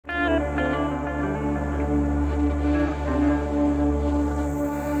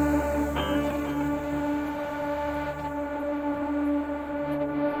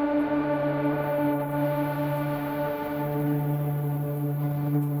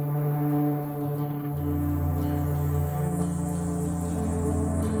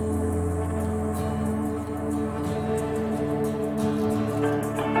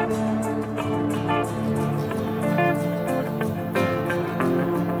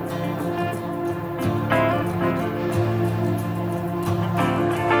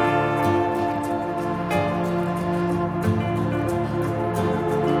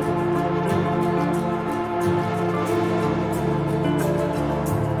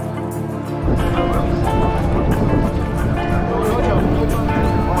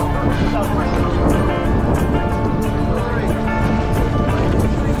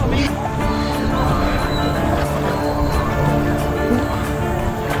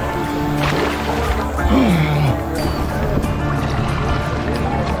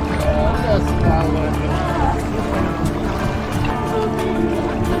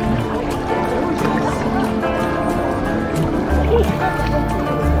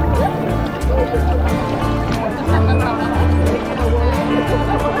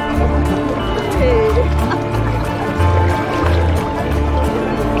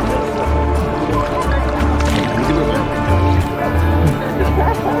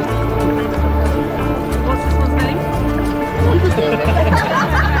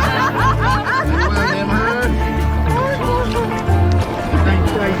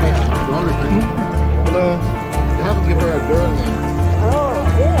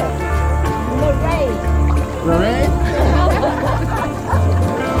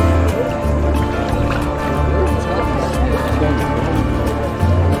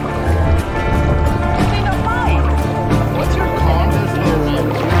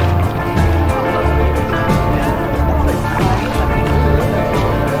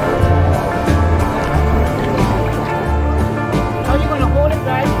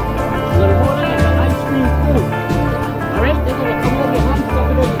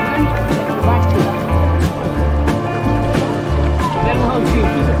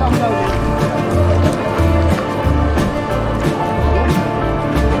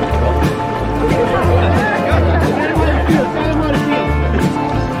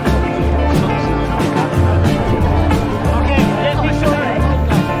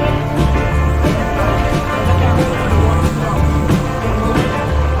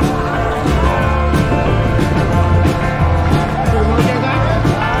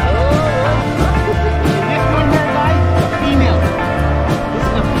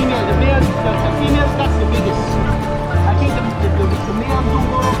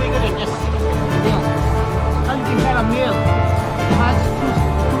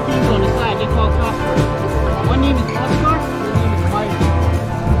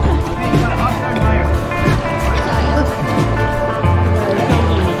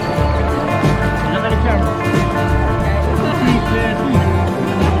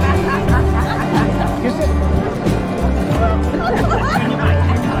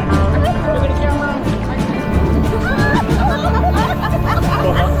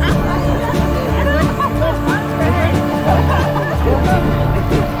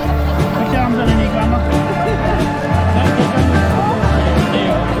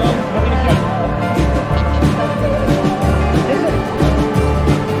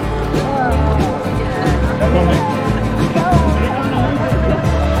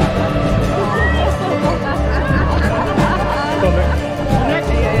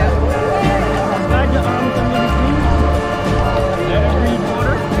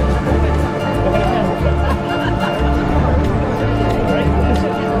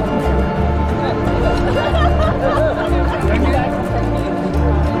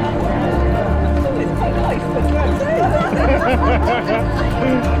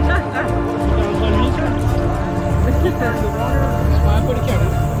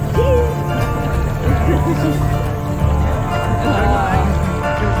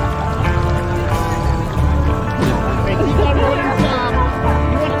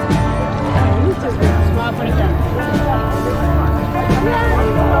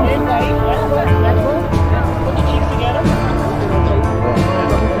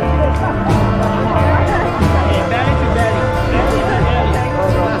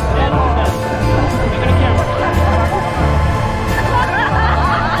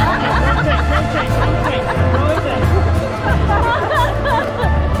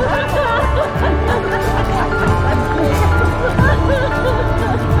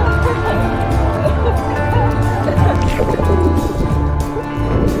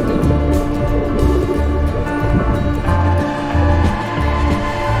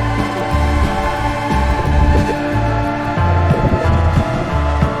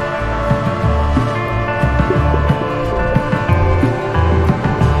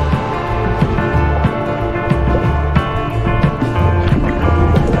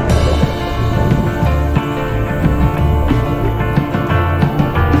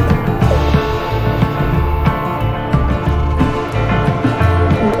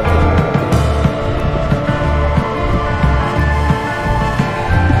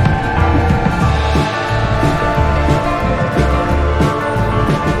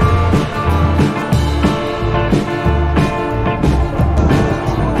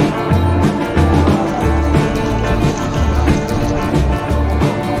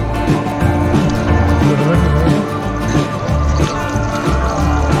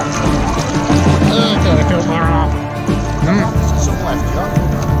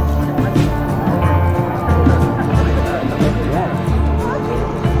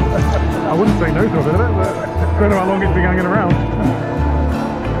Don't know how long it's been hanging around.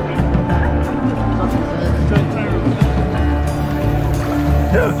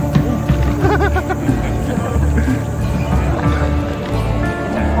 Guys,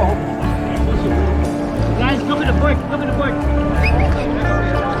 look at the board. Look at the board.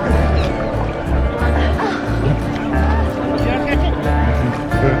 Did you catch it?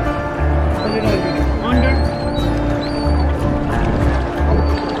 Put it under.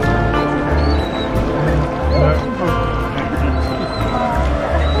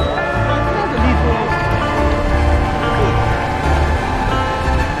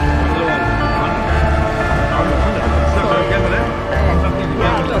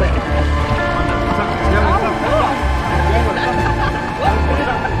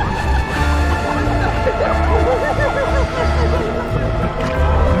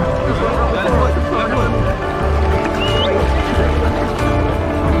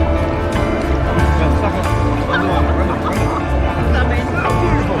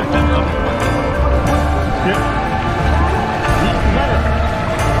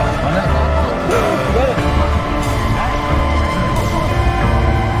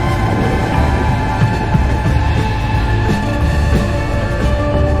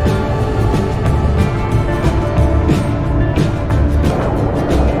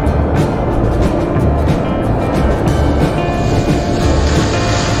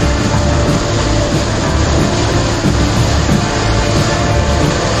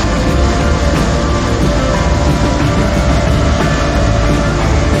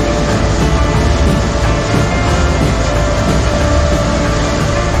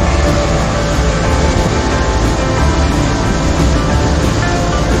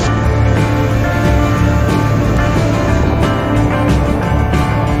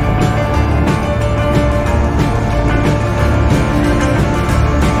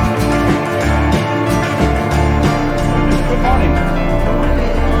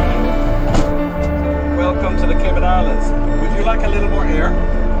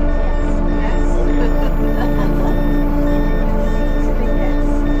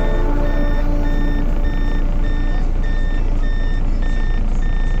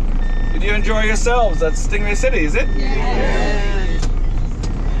 Enjoy yourselves at Stingray City, is it? Yeah.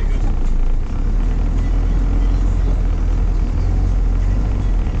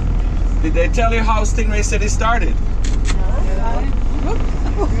 Did they tell you how Stingray City started?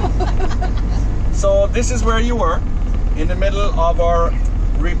 So this is where you were, in the middle of our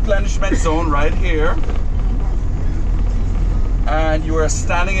replenishment zone right here. And you were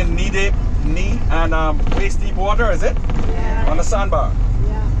standing in knee and waist deep water, is it? Yeah. On a sandbar.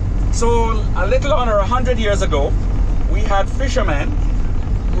 So a little under 100 years ago, we had fishermen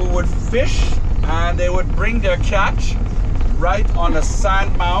who would fish and they would bring their catch right on a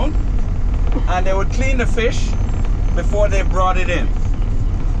sand mound and they would clean the fish before they brought it in.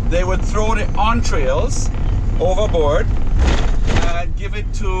 They would throw the entrails overboard and give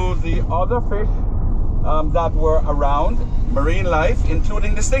it to the other fish that were around, marine life,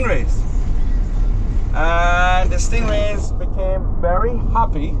 including the stingrays. And the stingrays became very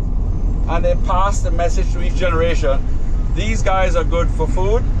happy and they passed the message to each generation. These guys are good for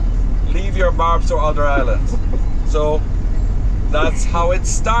food. Leave your barbs to other islands. So that's how it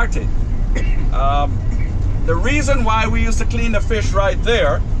started. The reason why we used to clean the fish right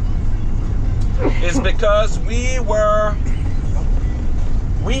there is because we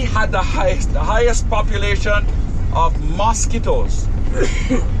had the highest population of mosquitoes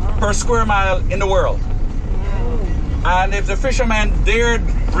per square mile in the world. And if the fishermen dared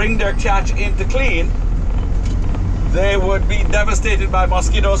bring their catch in to clean, they would be devastated by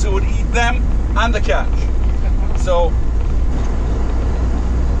mosquitoes who would eat them and the catch. So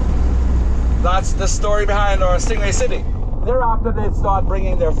that's the story behind our Stingray City. Thereafter, they'd start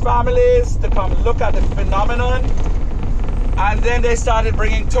bringing their families to come look at the phenomenon, and then they started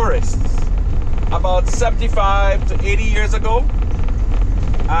bringing tourists about 75 to 80 years ago,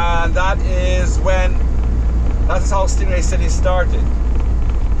 and that is how Stingray City started.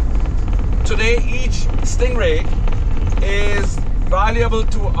 Today, each stingray is valuable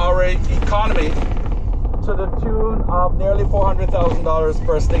to our economy to the tune of nearly $400,000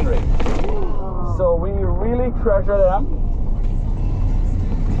 per stingray. So we really treasure them.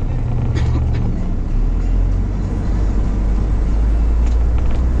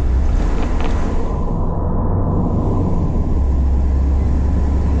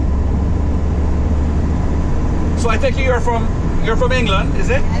 So I think you're from England, is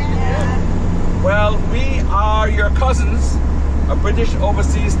it? Yeah. Well, we are your cousins, a British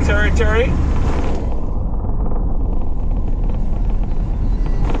overseas territory.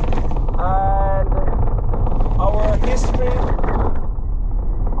 And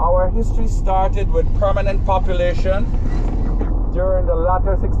our history started with permanent population during the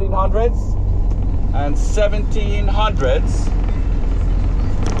latter 1600s and 1700s,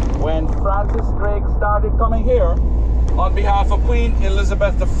 when Francis Drake started coming here on behalf of Queen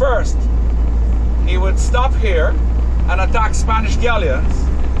Elizabeth I, he would stop here and attack Spanish galleons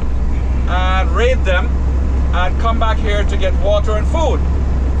and raid them and come back here to get water and food.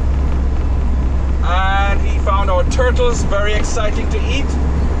 And he found our turtles very exciting to eat,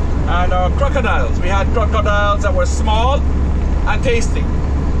 and our crocodiles. We had crocodiles that were small and tasty.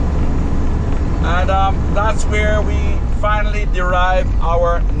 And that's where we finally derived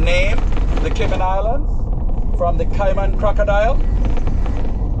our name, the Cayman Islands, from the Cayman crocodile.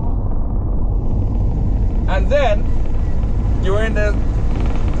 And then, during the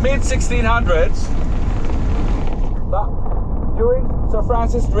mid-1600s, during Sir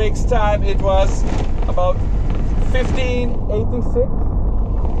Francis Drake's time, it was about 1586,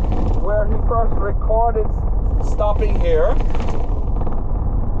 where he first recorded stopping here.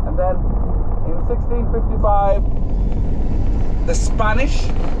 And then in 1655, the Spanish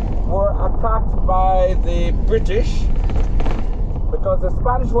were attacked by the British, because the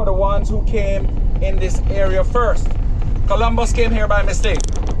Spanish were the ones who came in this area first. Columbus came here by mistake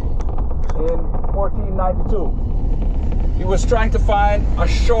in 1492. He was trying to find a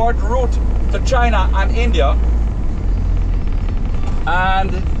short route to China and India,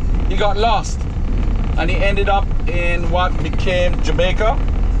 and he got lost, and he ended up in what became Jamaica.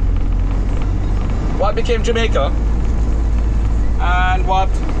 And what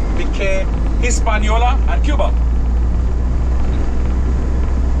became Hispaniola and Cuba.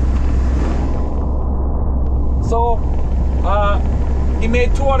 So he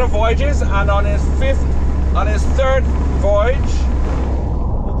made 2 other voyages, and on his third voyage,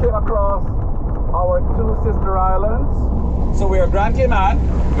 he came across our 2 sister islands. So we are Grand Cayman,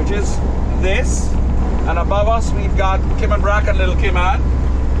 which is this, and above us we've got Cayman Brac and Little Cayman.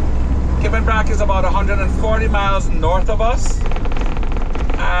 Cayman Brac is about 140 miles north of us,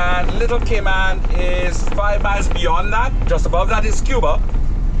 and Little Cayman is 5 miles beyond that. Just above that is Cuba.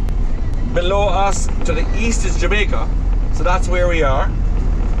 Below us to the east is Jamaica, so that's where we are.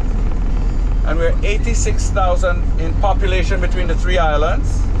 And we're 86,000 in population between the 3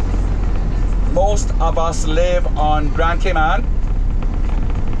 islands. Most of us live on Grand Cayman,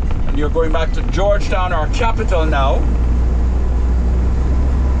 and you're going back to Georgetown, our capital now.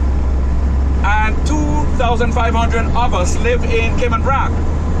 And 2,500 of us live in Cayman Brac.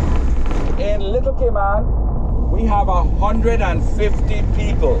 In Little Cayman, we have 150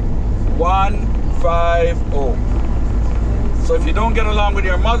 people. 150. So if you don't get along with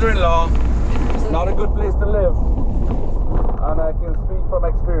your mother-in-law, it's not a good place to live. And I can speak from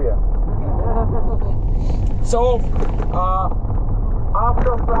experience. So,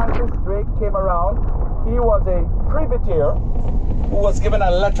 after Francis Drake came around, he was a privateer who was given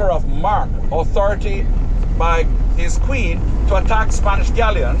a letter of marque, authority by his queen to attack Spanish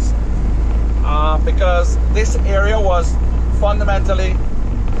galleons, because this area was fundamentally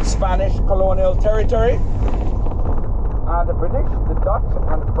Spanish colonial territory, and the British, the Dutch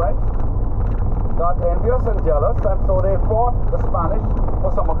and the French got envious and jealous, and so they fought the Spanish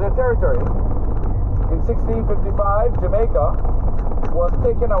for some of their territory. In 1655, Jamaica was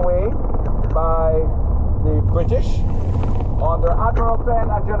taken away by the British under Admiral Penn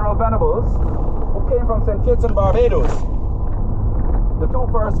and General Venables, who came from St. Kitts and Barbados, the 2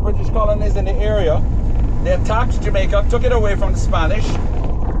 first British colonies in the area. They attacked Jamaica, took it away from the Spanish,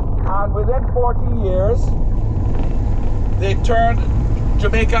 and within 40 years, they turned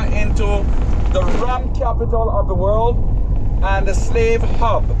Jamaica into the rum capital of the world and the slave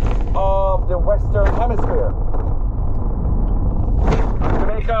hub of the Western Hemisphere.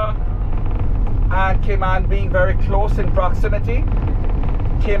 Jamaica and Cayman being very close in proximity.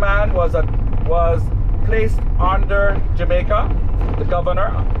 Cayman was placed under Jamaica, the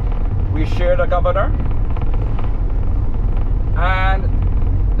governor. We shared a governor. And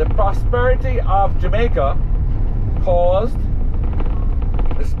the prosperity of Jamaica caused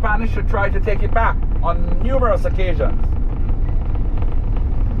the Spanish to try to take it back on numerous occasions.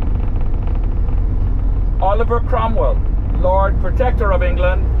 Oliver Cromwell, Lord Protector of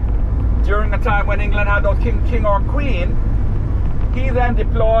England, during a time when England had no king or queen, he then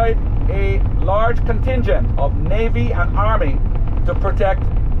deployed a large contingent of navy and army to protect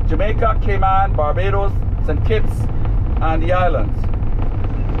Jamaica, Cayman, Barbados, St. Kitts, and the islands.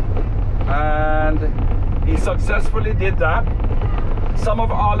 And he successfully did that. Some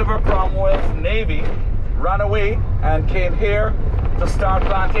of Oliver Cromwell's navy ran away and came here to start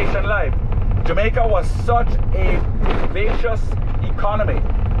plantation life. Jamaica was such a vivacious economy.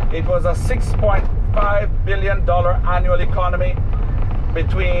 It was a $6.5 billion annual economy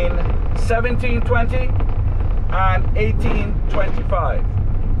between 1720 and 1825,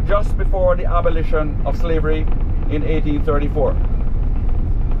 just before the abolition of slavery in 1834.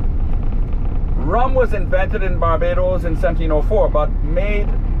 Rum was invented in Barbados in 1704, but made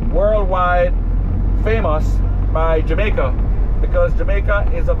worldwide famous by Jamaica, because Jamaica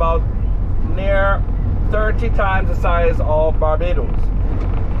is about near 30 times the size of Barbados,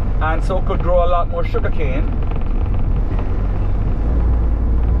 and so could grow a lot more sugarcane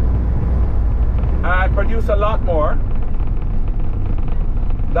and produce a lot more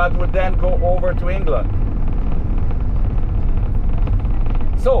that would then go over to England.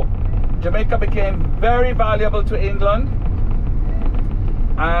 So Jamaica became very valuable to England,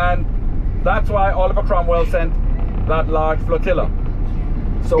 and that's why Oliver Cromwell sent that large flotilla.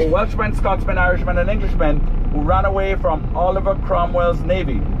 So Welshmen, Scotsmen, Irishmen and Englishmen who ran away from Oliver Cromwell's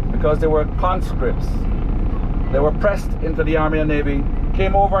navy because they were conscripts, they were pressed into the army and navy,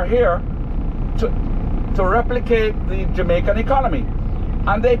 came over here to replicate the Jamaican economy.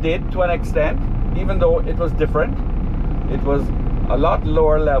 And they did, to an extent, even though it was different. It was a lot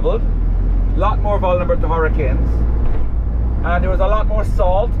lower leveled, a lot more vulnerable to hurricanes, and there was a lot more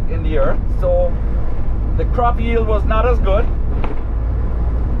salt in the earth, so the crop yield was not as good.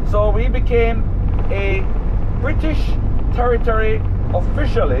 So we became a British territory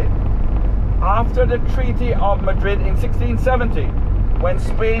officially after the Treaty of Madrid in 1670, when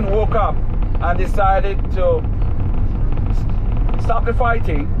Spain woke up and decided to stop the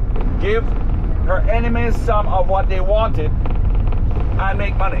fighting, give her enemies some of what they wanted, and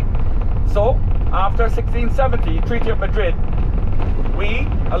make money. So after 1670, Treaty of Madrid, we,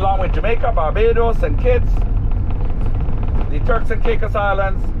 along with Jamaica, Barbados and Kitts, the Turks and Caicos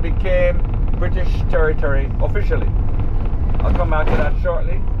Islands, became British territory officially. I'll come back to that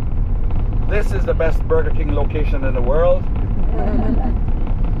shortly. This is the best Burger King location in the world.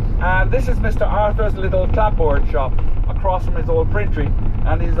 And this is Mr. Arthur's little clapboard shop across from his old printery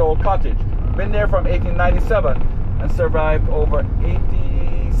and his old cottage. Been there from 1897 and survived over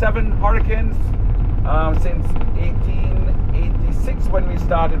 87 hurricanes since 1886, when we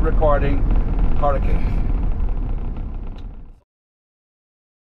started recording hurricanes.